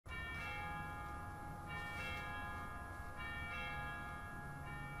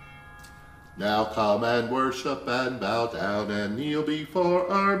Now come and worship and bow down and kneel before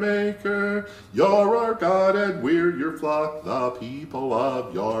our Maker. You're our God and we're your flock, the people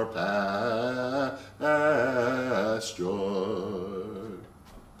of your pasture.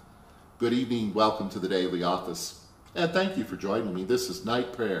 Good evening, welcome to the Daily Office, and thank you for joining me. This is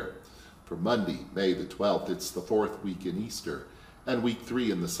Night Prayer for Monday, May the 12th. It's the fourth week in Easter and week 3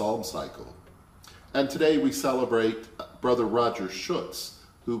 in the Psalm cycle. And today we celebrate Brother Roger Schutz,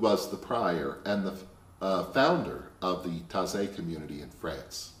 who was the prior and the founder of the Taizé community in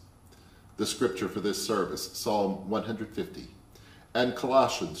France. The scripture for this service, Psalm 150, and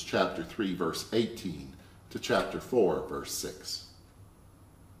Colossians chapter 3, verse 18 to chapter 4, verse 6.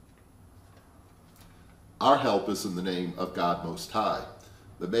 Our help is in the name of God Most High,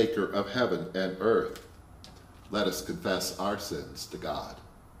 the maker of heaven and earth. Let us confess our sins to God.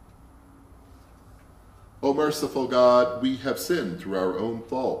 O merciful God, we have sinned through our own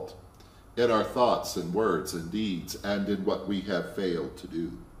fault, in our thoughts and words and deeds, and in what we have failed to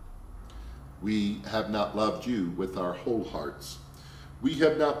do. We have not loved you with our whole hearts. We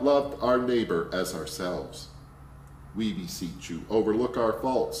have not loved our neighbor as ourselves. We beseech you, overlook our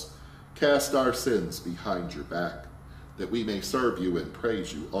faults, cast our sins behind your back, that we may serve you and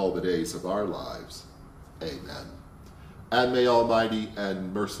praise you all the days of our lives. Amen. And may Almighty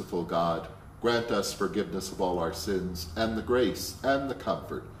and merciful God grant us forgiveness of all our sins and the grace and the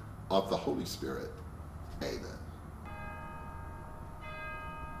comfort of the Holy Spirit. Amen.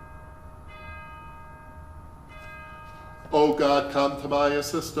 O God, come to my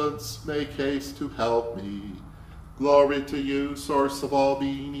assistance, make haste to help me. Glory to you, source of all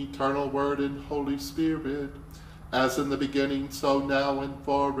being, eternal Word and Holy Spirit, as in the beginning, so now and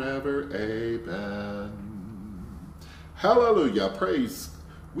forever. Amen. Hallelujah.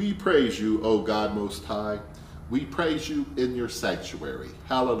 We praise you, O God Most High. We praise you in your sanctuary.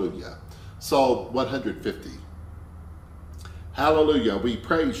 Hallelujah. Psalm 150. Hallelujah. We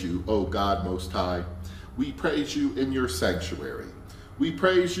praise you, O God Most High. We praise you in your sanctuary. We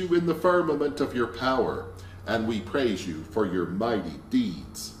praise you in the firmament of your power, and we praise you for your mighty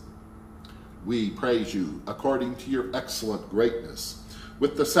deeds. We praise you according to your excellent greatness,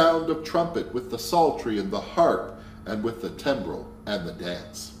 with the sound of trumpet, with the psaltery and the harp, and with the timbrel and the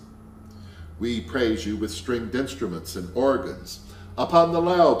dance. We praise you with stringed instruments and organs, upon the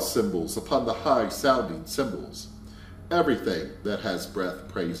loud cymbals, upon the high-sounding cymbals. Everything that has breath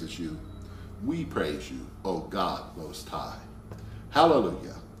praises you. We praise you, O God Most High.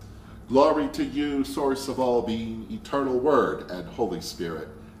 Hallelujah. Glory to you, source of all being, eternal Word and Holy Spirit,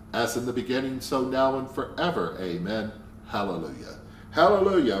 as in the beginning, so now and forever. Amen. Hallelujah.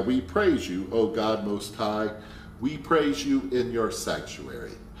 Hallelujah. We praise you, O God Most High. We praise you in your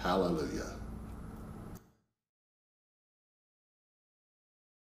sanctuary. Hallelujah.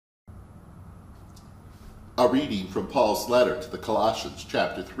 A reading from Paul's letter to the Colossians,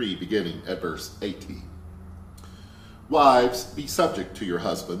 chapter 3, beginning at verse 18. Wives, be subject to your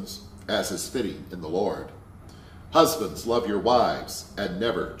husbands, as is fitting in the Lord. Husbands, love your wives, and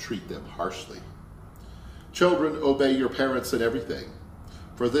never treat them harshly. Children, obey your parents in everything,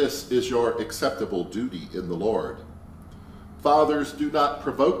 for this is your acceptable duty in the Lord. Fathers, do not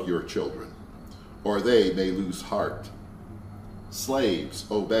provoke your children, or they may lose heart. Slaves,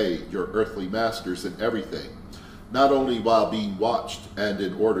 obey your earthly masters in everything, not only while being watched and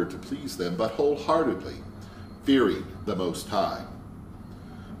in order to please them, but wholeheartedly, fearing the Most High.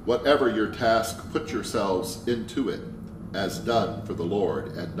 Whatever your task, put yourselves into it, as done for the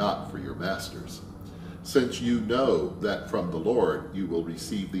Lord and not for your masters, since you know that from the Lord you will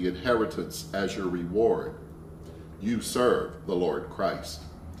receive the inheritance as your reward. You serve the Lord Christ.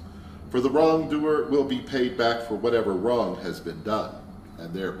 For the wrongdoer will be paid back for whatever wrong has been done,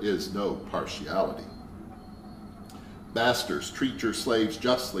 and there is no partiality. Masters, treat your slaves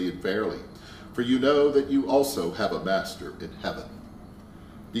justly and fairly, for you know that you also have a master in heaven.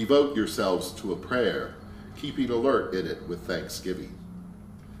 Devote yourselves to a prayer, keeping alert in it with thanksgiving.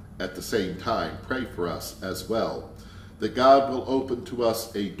 At the same time, pray for us as well, that God will open to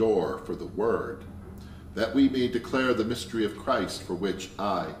us a door for the word, that we may declare the mystery of Christ, for which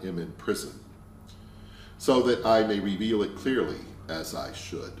I am in prison, so that I may reveal it clearly as I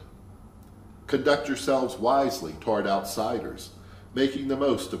should. Conduct yourselves wisely toward outsiders, making the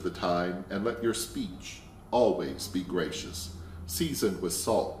most of the time, and let your speech always be gracious, seasoned with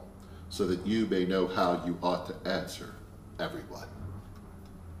salt, so that you may know how you ought to answer everyone.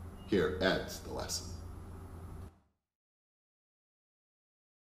 Here ends the lesson.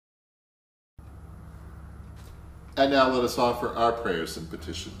 And now let us offer our prayers and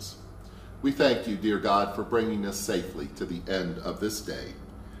petitions. We thank you, dear God, for bringing us safely to the end of this day,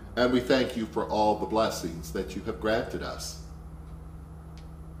 and we thank you for all the blessings that you have granted us.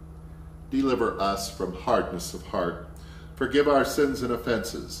 Deliver us from hardness of heart. Forgive our sins and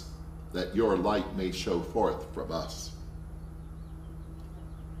offenses, that your light may show forth from us.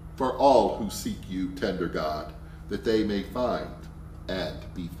 For all who seek you, tender God, that they may find and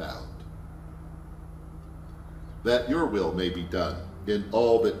be found. That your will may be done in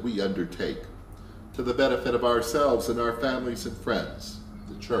all that we undertake, to the benefit of ourselves and our families and friends,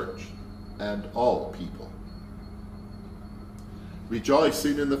 the church, and all people.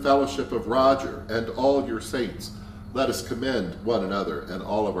 Rejoicing in the fellowship of Roger and all your saints, let us commend one another and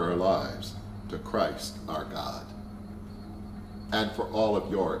all of our lives to Christ our God, and for all of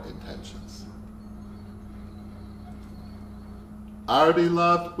your intentions. Our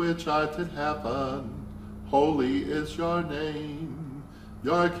beloved which art in heaven, holy is your name.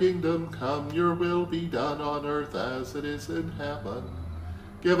 Your kingdom come, your will be done on earth as it is in heaven.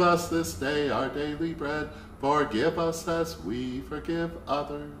 Give us this day our daily bread. Forgive us as we forgive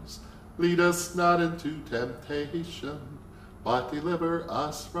others. Lead us not into temptation, but deliver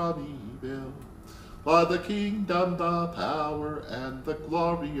us from evil. For the kingdom, the power, and the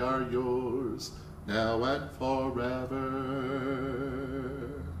glory are yours, now and forever.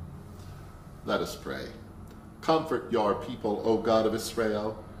 Let us pray. Comfort your people, O God of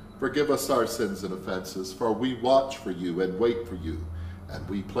Israel. Forgive us our sins and offenses, for we watch for you and wait for you, and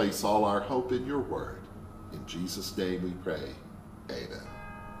we place all our hope in your word. In Jesus' name we pray. Amen.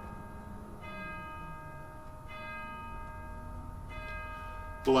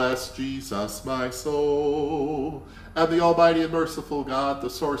 Bless Jesus, my soul, and the Almighty and merciful God, the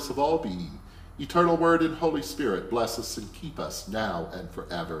source of all being, eternal Word and Holy Spirit, bless us and keep us now and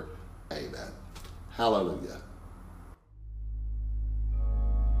forever. Amen. Hallelujah.